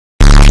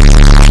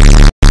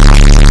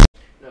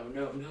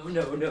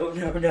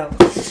no.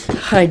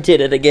 I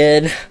did it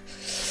again.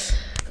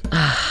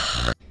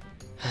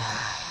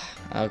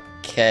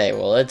 Okay,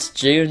 well, it's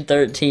June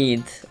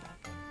 13th,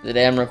 the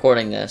day I'm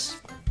recording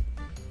this.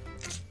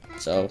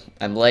 So,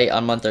 I'm late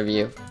on month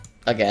review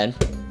again.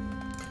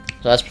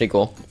 So that's pretty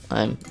cool.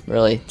 I'm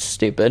really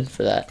stupid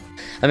for that.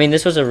 I mean,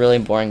 this was a really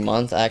boring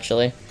month,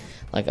 actually.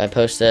 Like, I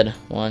posted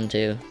 1,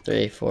 2,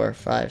 3, 4,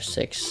 5,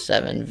 6,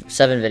 7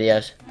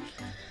 videos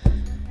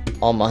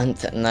all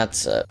month, and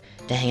that's,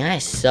 dang, I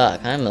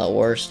suck. I'm the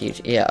worst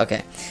YouTube. Yeah,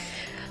 okay.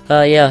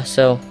 Yeah,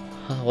 so,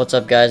 what's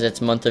up, guys?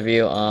 It's month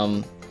review,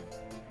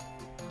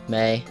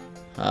 May.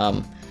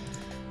 I'm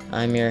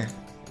your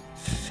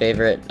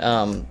favorite,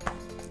 I'm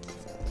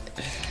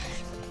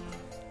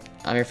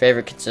your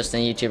favorite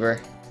consistent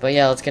YouTuber. But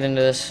yeah, let's get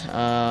into this.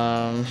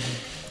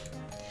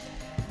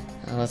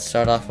 Let's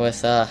start off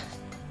with,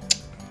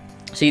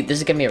 see, this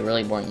is gonna be a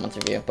really boring month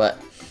review, but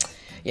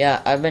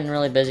yeah, I've been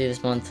really busy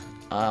this month.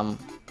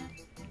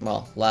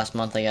 Well, last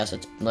month, I guess.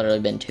 It's literally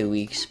been 2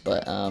 weeks,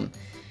 but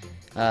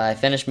I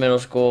finished middle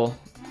school.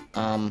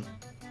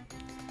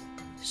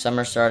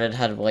 Summer started,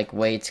 had like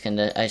weights,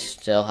 I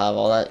still have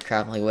all that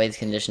crap, like weights,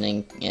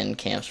 conditioning, and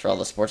camps for all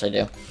the sports I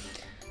do.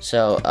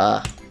 So,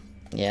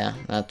 yeah,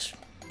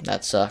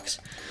 that sucks.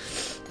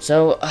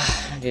 So,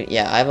 dude,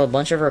 yeah, I have a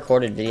bunch of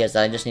recorded videos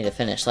that I just need to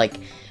finish, like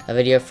a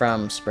video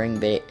from spring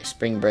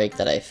break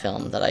that I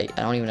filmed that I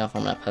don't even know if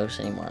I'm gonna post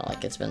anymore.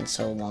 Like, it's been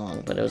so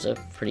long, but it was a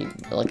pretty,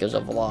 like, it was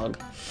a vlog.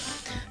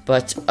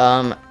 But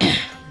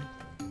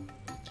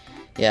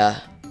yeah,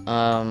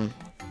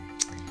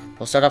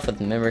 we'll start off with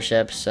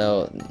membership.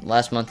 So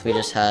last month we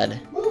just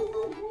had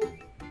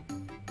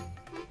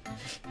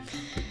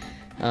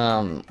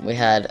we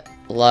had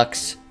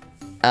Lux,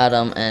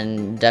 Adam,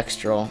 and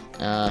Dextrol.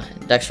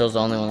 Dextrol's the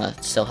only one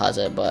that still has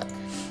it, but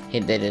they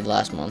did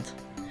last month.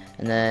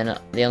 And then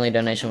the only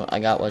donation I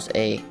got was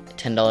a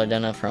 $10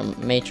 dono from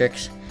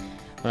Matrix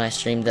when I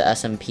streamed the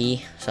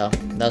SMP, so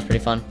that was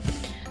pretty fun.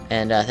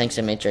 And thanks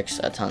to Matrix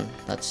a ton.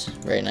 That's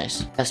very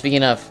nice.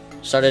 Speaking of,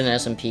 started an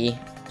SMP,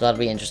 so that'll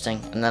be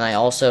interesting. And then I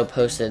also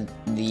posted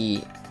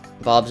the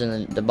Bob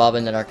in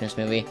the Darkness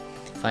movie.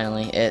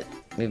 Finally,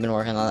 we've been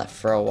working on that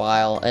for a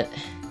while.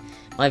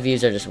 My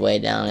views are just way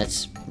down.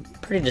 It's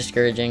pretty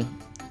discouraging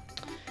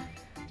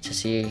to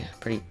see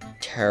pretty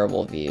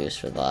terrible views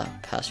for the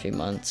past few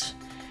months.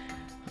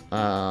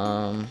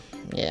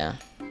 Yeah,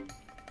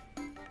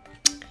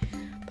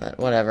 but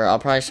whatever, I'll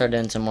probably start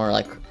doing some more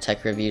like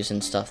tech reviews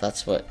and stuff.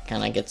 That's what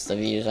kind of gets the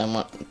views. I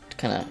want to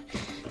kind of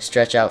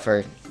stretch out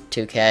for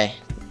 2K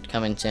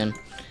coming soon,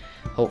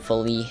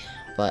 hopefully.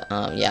 But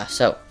yeah,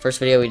 so first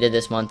video we did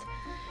this month,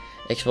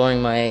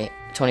 exploring my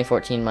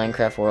 2014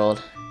 Minecraft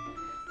world.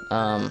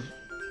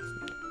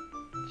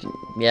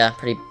 Yeah,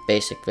 pretty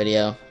basic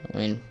video. I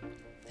mean,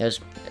 it was,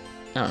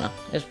 I don't know,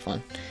 it was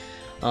fun.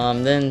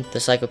 Then the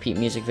Psycho Pete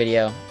music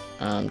video,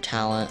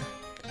 talent.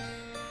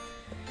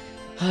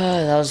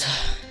 That was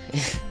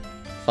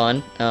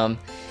fun.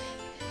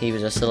 He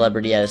was a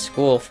celebrity at his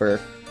school for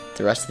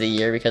the rest of the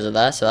year because of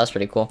that, so that's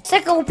pretty cool.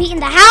 Psycho Pete in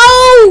the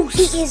house!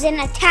 He is in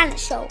a talent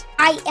show.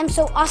 I am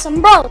so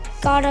awesome, bro.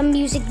 Got a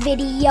music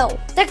video.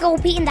 Psycho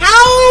Pete in the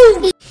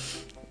house!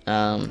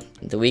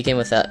 The weekend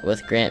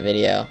with Grant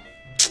video,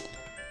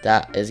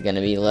 that is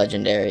gonna be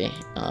legendary.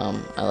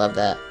 I love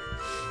that.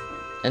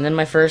 And then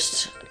my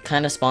first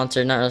kind of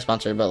sponsored, not really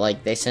sponsored, but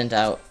like they sent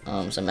out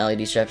some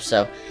LED strips.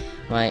 So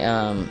my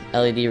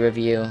LED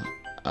review,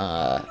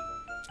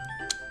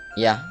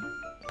 yeah,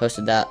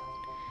 posted that.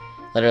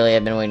 Literally,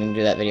 I've been waiting to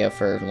do that video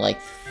for like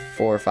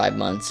 4 or 5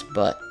 months,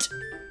 but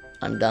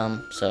I'm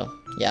dumb. So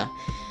yeah.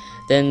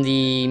 Then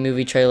the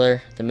movie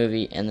trailer, the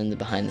movie, and then the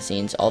behind the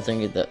scenes. All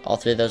three of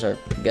those are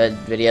good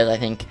videos, I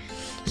think.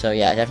 So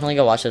yeah, definitely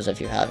go watch those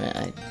if you haven't.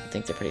 I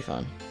think they're pretty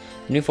fun.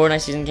 The new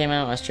Fortnite season came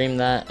out. I streamed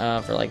that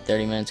for like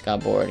 30 minutes,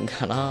 got bored, and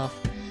got off.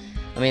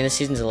 I mean, this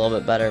season's a little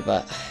bit better,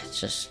 but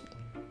it's just,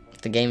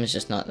 the game is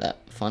just not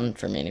that fun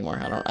for me anymore.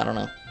 I don't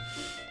know.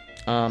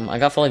 I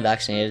got fully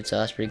vaccinated, so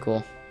that's pretty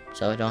cool.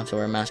 So I don't have to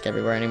wear a mask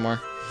everywhere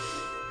anymore.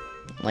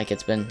 Like,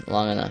 it's been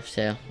long enough,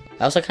 too.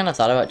 I also kind of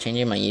thought about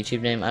changing my YouTube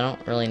name. I don't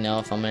really know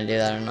if I'm going to do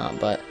that or not,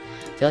 but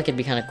I feel like it'd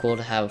be kind of cool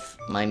to have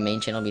my main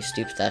channel be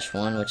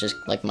Stoops-1, which is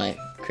like my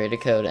creator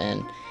code,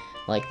 and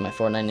like my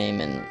Fortnite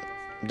name and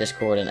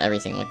Discord and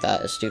everything like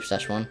that is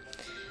Stoops-1.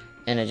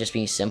 And it'd just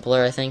be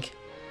simpler, I think.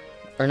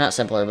 Or not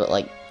simpler, but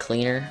like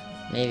cleaner,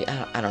 maybe.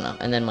 I don't know.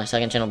 And then my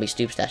second channel will be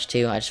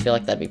Stoops-2. I just feel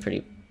like that'd be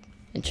pretty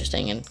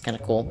interesting and kind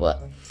of cool,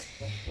 but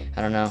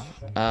I don't know.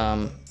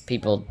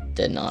 People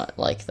did not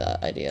like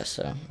that idea,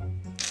 so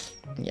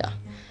yeah.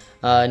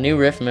 New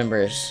Rift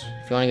members.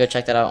 If you want to go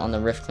check that out on the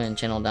Rift Clan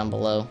channel down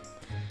below.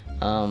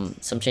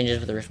 Some changes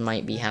with the Rift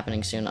might be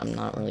happening soon. I'm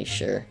not really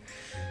sure.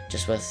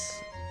 Just with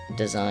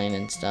design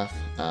and stuff.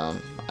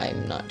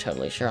 I'm not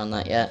totally sure on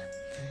that yet.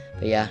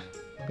 But yeah,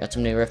 got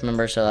some new Rift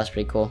members, so that's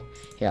pretty cool.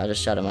 Here, I'll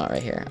just shout them out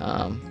right here.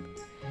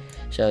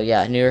 So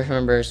yeah, new Rift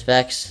members: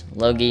 Vex,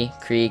 Logie,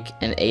 Creek,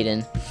 and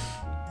Aiden.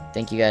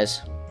 Thank you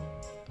guys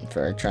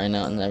for trying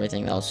out and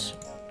everything. That was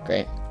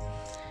great.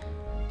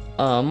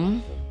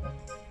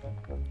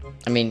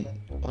 I mean,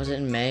 was it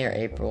in May or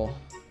April?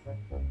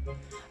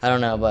 I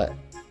don't know, but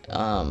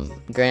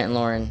Grant and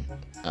Lauren,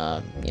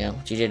 you know,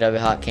 GJW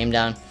Hot came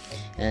down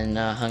and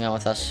hung out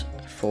with us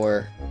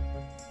for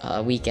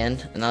a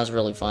weekend, and that was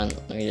really fun.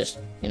 We just,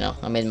 you know,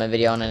 I made my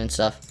video on it and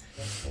stuff,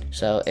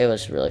 so it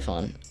was really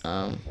fun.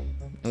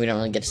 We don't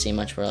really get to see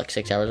much. We're like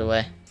 6 hours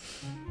away,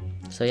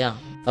 so yeah.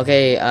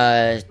 Okay,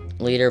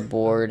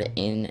 leaderboard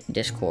in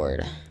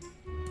Discord.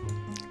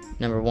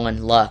 Number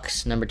 1,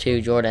 Lux. Number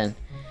 2, Jordan.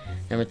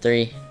 Number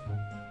 3,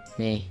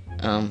 me.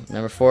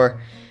 Number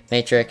 4,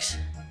 Matrix.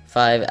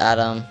 5,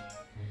 Adam.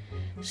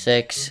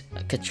 6,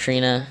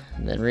 Katrina.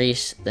 Then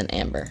Reese. Then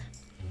Amber.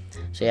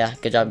 So yeah,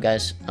 good job,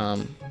 guys.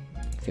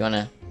 If you want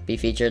to be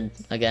featured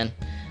again,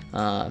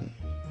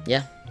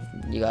 yeah,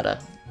 you gotta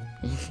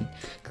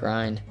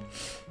grind.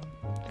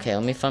 Okay,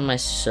 let me find my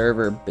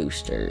server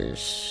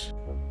boosters.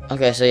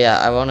 Okay, so yeah,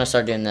 I want to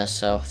start doing this.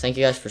 So thank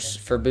you guys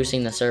for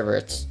boosting the server.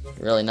 It's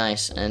really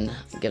nice and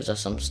gives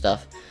us some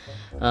stuff.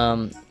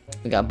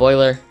 We got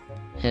Boiler,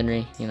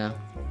 Henry, you know,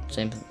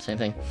 same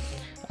thing.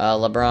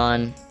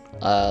 LeBron,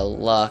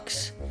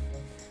 Lux,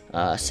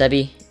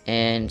 Sebi,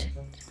 and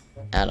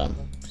Adam.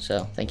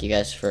 So thank you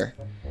guys for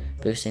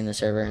boosting the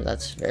server.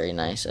 That's very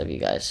nice of you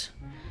guys.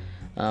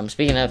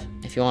 Speaking of,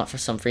 if you want for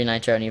some free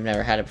Nitro and you've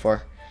never had it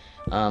before,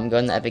 go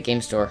in the Epic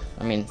Game Store.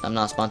 I mean, I'm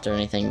not sponsored or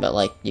anything, but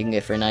like, you can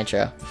get free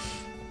Nitro.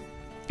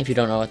 If you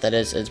don't know what that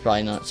is, it's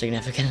probably not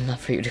significant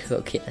enough for you to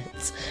go get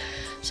it.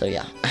 So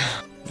yeah,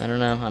 I don't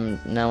know. I'm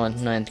now a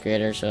 9th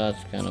grader, so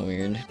that's kind of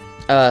weird.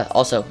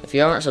 Also, if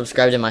you aren't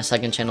subscribed to my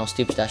second channel,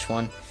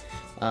 Stoops-1,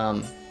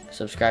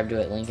 subscribe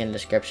to it. Link in the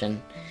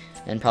description.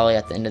 And probably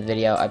at the end of the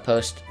video, I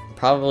post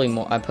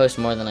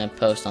more than I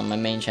post on my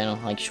main channel,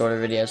 like shorter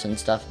videos and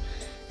stuff,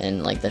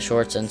 and like the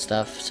shorts and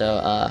stuff.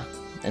 So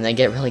and they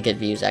get really good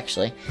views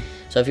actually.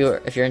 So if you're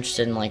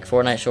interested in like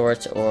Fortnite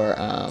shorts, or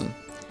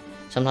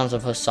sometimes I'll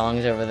post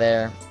songs over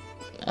there,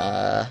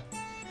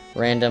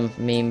 random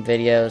meme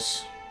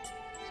videos,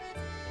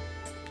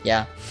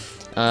 yeah,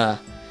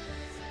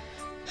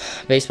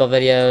 baseball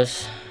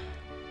videos,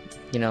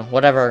 you know,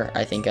 whatever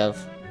I think of.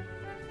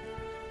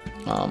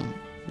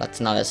 That's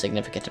not as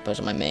significant to post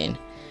on my main.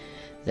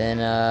 Then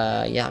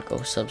yeah,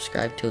 go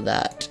subscribe to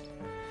that.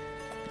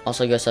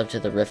 Also go sub to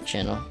the Rift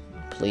channel,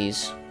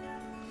 please.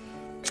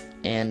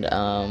 And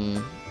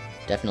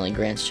definitely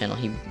Grant's channel.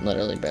 He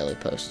literally barely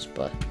posts,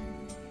 but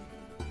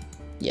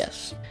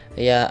yes.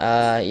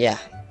 Yeah,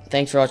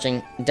 thanks for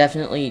watching.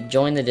 Definitely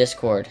join the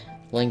Discord.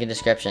 Link in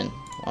description.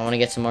 I want to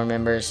get some more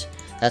members.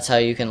 That's how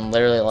you can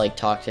literally like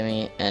talk to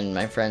me and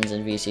my friends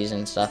and VCs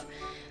and stuff.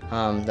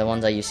 The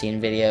ones that you see in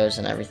videos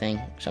and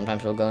everything.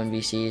 Sometimes we'll go in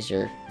VCs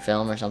or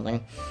film or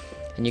something,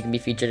 and you can be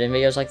featured in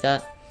videos like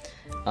that.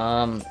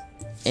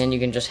 And you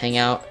can just hang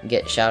out,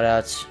 get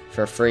shoutouts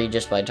for free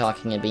just by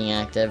talking and being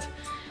active.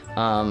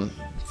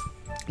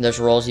 There's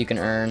roles you can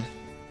earn,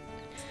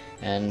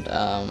 and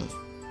I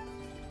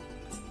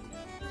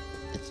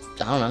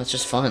don't know, it's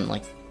just fun.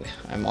 Like,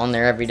 I'm on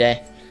there every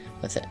day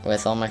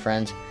with all my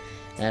friends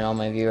and all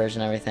my viewers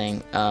and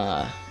everything.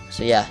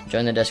 So yeah,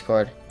 join the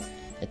Discord.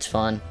 It's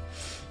fun.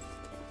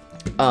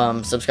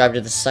 Subscribe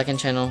to the second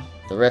channel,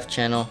 the Rift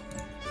channel.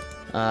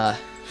 I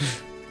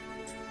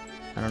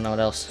don't know what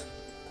else.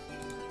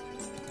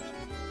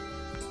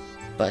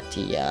 But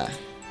yeah.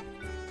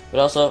 But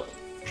also,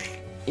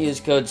 use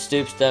code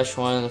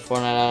Stoops-1 in the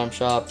Fortnite item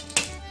shop.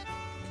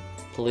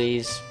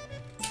 Please.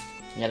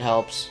 It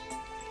helps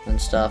and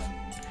stuff.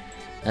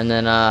 And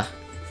then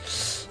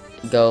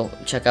go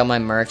check out my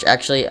merch.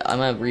 Actually, I'm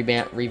gonna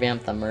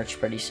revamp the merch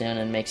pretty soon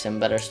and make some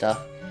better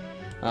stuff.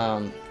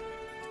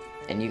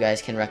 And you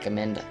guys can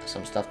recommend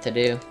some stuff to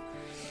do.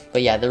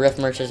 But yeah, the Rift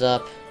merch is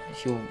up.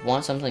 If you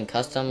want something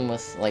custom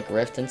with like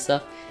Rift and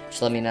stuff,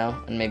 just let me know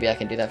and maybe I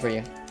can do that for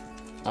you.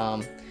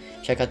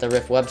 Check out the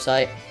Rift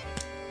website.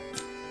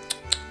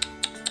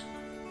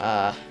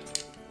 Let's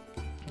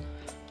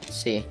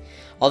see,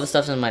 all the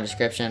stuff's in my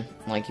description.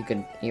 Like, you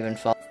could even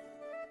follow.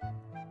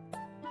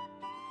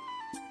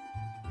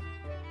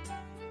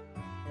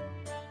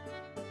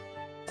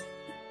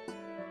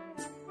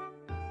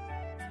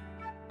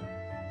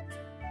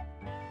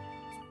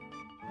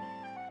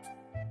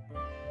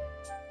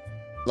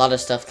 A lot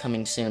of stuff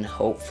coming soon,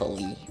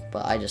 hopefully,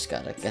 but I just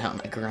gotta get on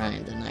the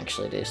grind and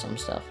actually do some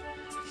stuff.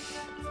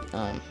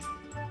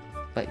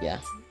 But yeah,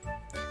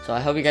 so I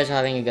hope you guys are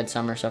having a good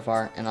summer so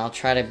far, and I'll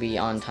try to be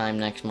on time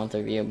next month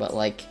review, but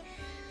like,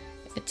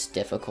 it's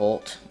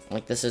difficult.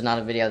 Like, this is not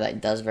a video that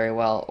does very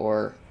well,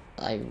 or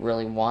I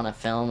really want to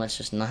film. It's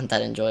just not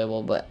that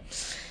enjoyable, but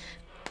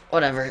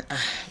whatever.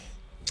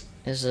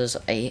 This is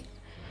a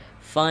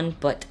fun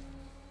but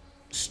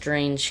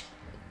strange,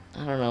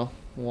 I don't know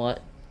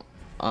what.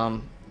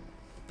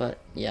 But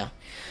yeah,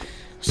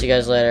 see you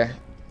guys later.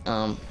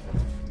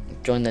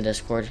 Join the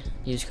Discord,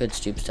 use code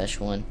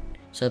Stoops-1,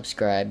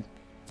 subscribe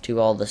to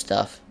all the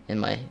stuff in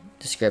my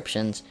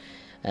descriptions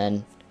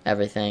and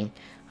everything,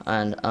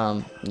 and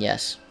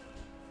yes.